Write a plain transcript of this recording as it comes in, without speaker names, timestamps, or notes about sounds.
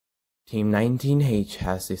Team 19H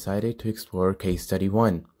has decided to explore Case Study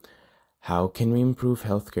 1. How can we improve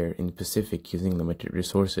healthcare in the Pacific using limited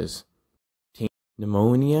resources?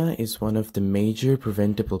 Pneumonia is one of the major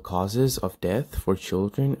preventable causes of death for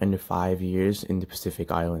children under 5 years in the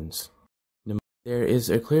Pacific Islands. There is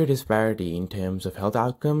a clear disparity in terms of health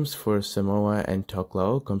outcomes for Samoa and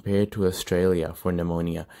Tokelau compared to Australia for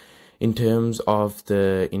pneumonia, in terms of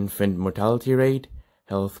the infant mortality rate,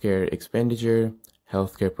 healthcare expenditure,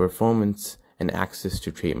 healthcare performance, and access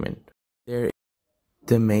to treatment.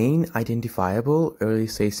 The main identifiable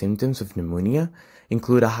early-stage symptoms of pneumonia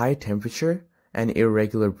include a high temperature and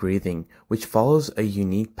irregular breathing, which follows a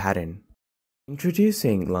unique pattern.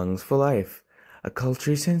 Introducing Lungs for Life, a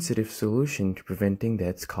culture-sensitive solution to preventing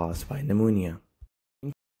deaths caused by pneumonia.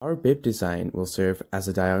 Our bib design will serve as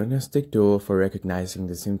a diagnostic tool for recognizing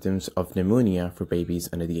the symptoms of pneumonia for babies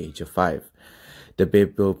under the age of 5. The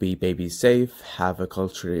bib will be baby safe, have a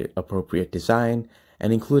culturally appropriate design,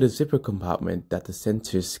 and include a zipper compartment that the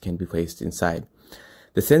sensors can be placed inside.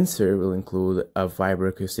 The sensor will include a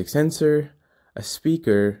vibroacoustic sensor, a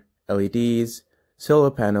speaker, LEDs,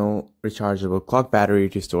 solar panel, rechargeable clock battery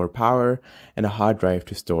to store power, and a hard drive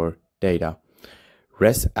to store data.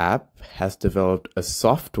 REST app has developed a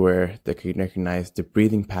software that can recognize the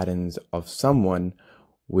breathing patterns of someone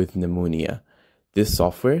with pneumonia. This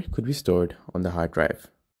software could be stored on the hard drive.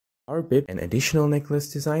 Our bib and additional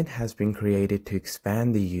necklace design has been created to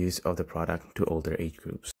expand the use of the product to older age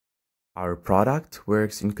groups. Our product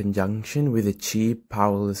works in conjunction with a cheap,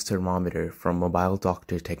 powerless thermometer from Mobile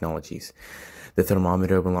Doctor Technologies. The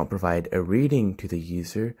thermometer will not provide a reading to the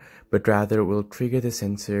user, but rather will trigger the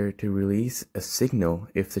sensor to release a signal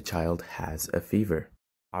if the child has a fever.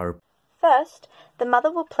 First, the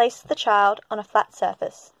mother will place the child on a flat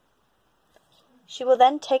surface. She will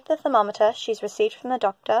then take the thermometer she's received from the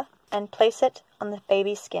doctor and place it on the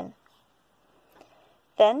baby's skin.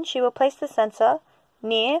 Then she will place the sensor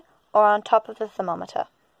near or on top of the thermometer.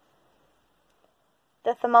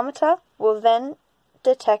 The thermometer will then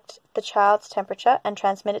detect the child's temperature and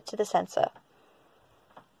transmit it to the sensor.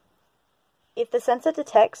 If the sensor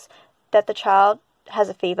detects that the child has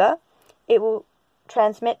a fever, it will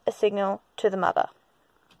transmit a signal to the mother.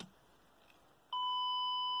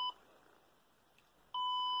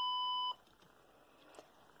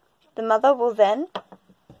 The mother will then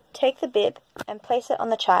take the bib and place it on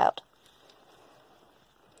the child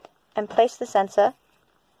and place the sensor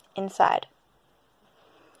inside.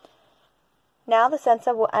 Now the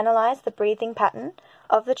sensor will analyze the breathing pattern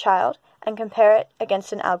of the child and compare it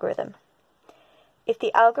against an algorithm. If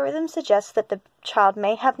the algorithm suggests that the child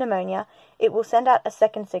may have pneumonia, it will send out a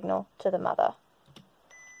second signal to the mother.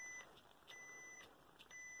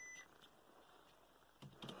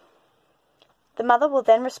 The mother will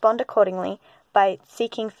then respond accordingly by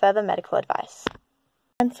seeking further medical advice.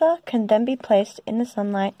 The sensor can then be placed in the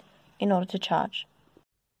sunlight in order to charge.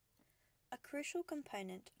 A crucial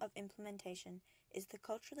component of implementation is the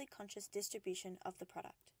culturally conscious distribution of the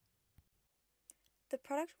product. The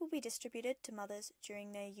product will be distributed to mothers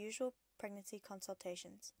during their usual pregnancy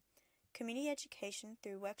consultations. Community education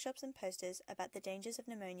through workshops and posters about the dangers of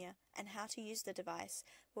pneumonia and how to use the device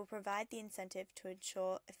will provide the incentive to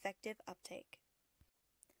ensure effective uptake.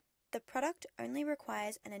 The product only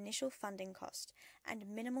requires an initial funding cost and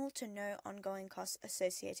minimal to no ongoing costs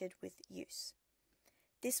associated with use.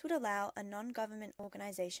 This would allow a non-government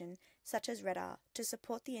organisation such as REDAR to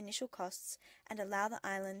support the initial costs and allow the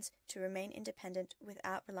islands to remain independent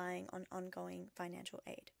without relying on ongoing financial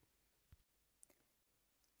aid.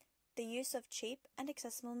 The use of cheap and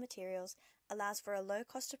accessible materials allows for a low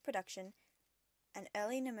cost of production, and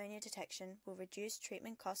early pneumonia detection will reduce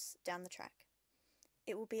treatment costs down the track.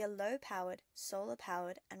 It will be a low-powered,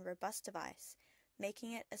 solar-powered and robust device,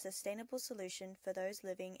 making it a sustainable solution for those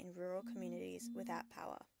living in rural communities without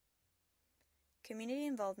power. Community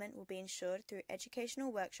involvement will be ensured through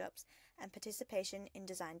educational workshops and participation in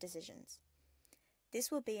design decisions. This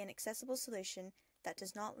will be an accessible solution that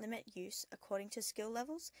does not limit use according to skill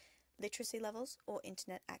levels, literacy levels, or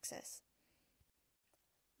internet access.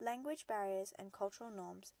 Language barriers and cultural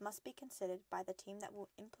norms must be considered by the team that will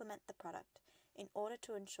implement the product in order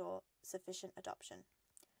to ensure sufficient adoption.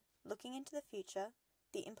 Looking into the future,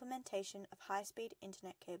 the implementation of high-speed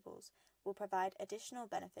internet cables will provide additional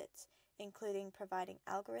benefits, including providing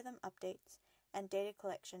algorithm updates and data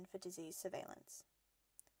collection for disease surveillance.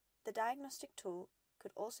 The diagnostic tool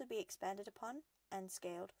could also be expanded upon and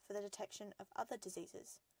scaled for the detection of other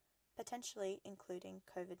diseases, potentially including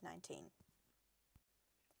COVID-19.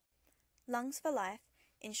 Lungs for Life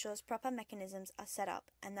ensures proper mechanisms are set up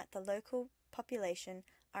and that the local population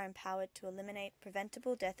are empowered to eliminate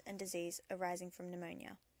preventable death and disease arising from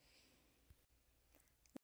pneumonia.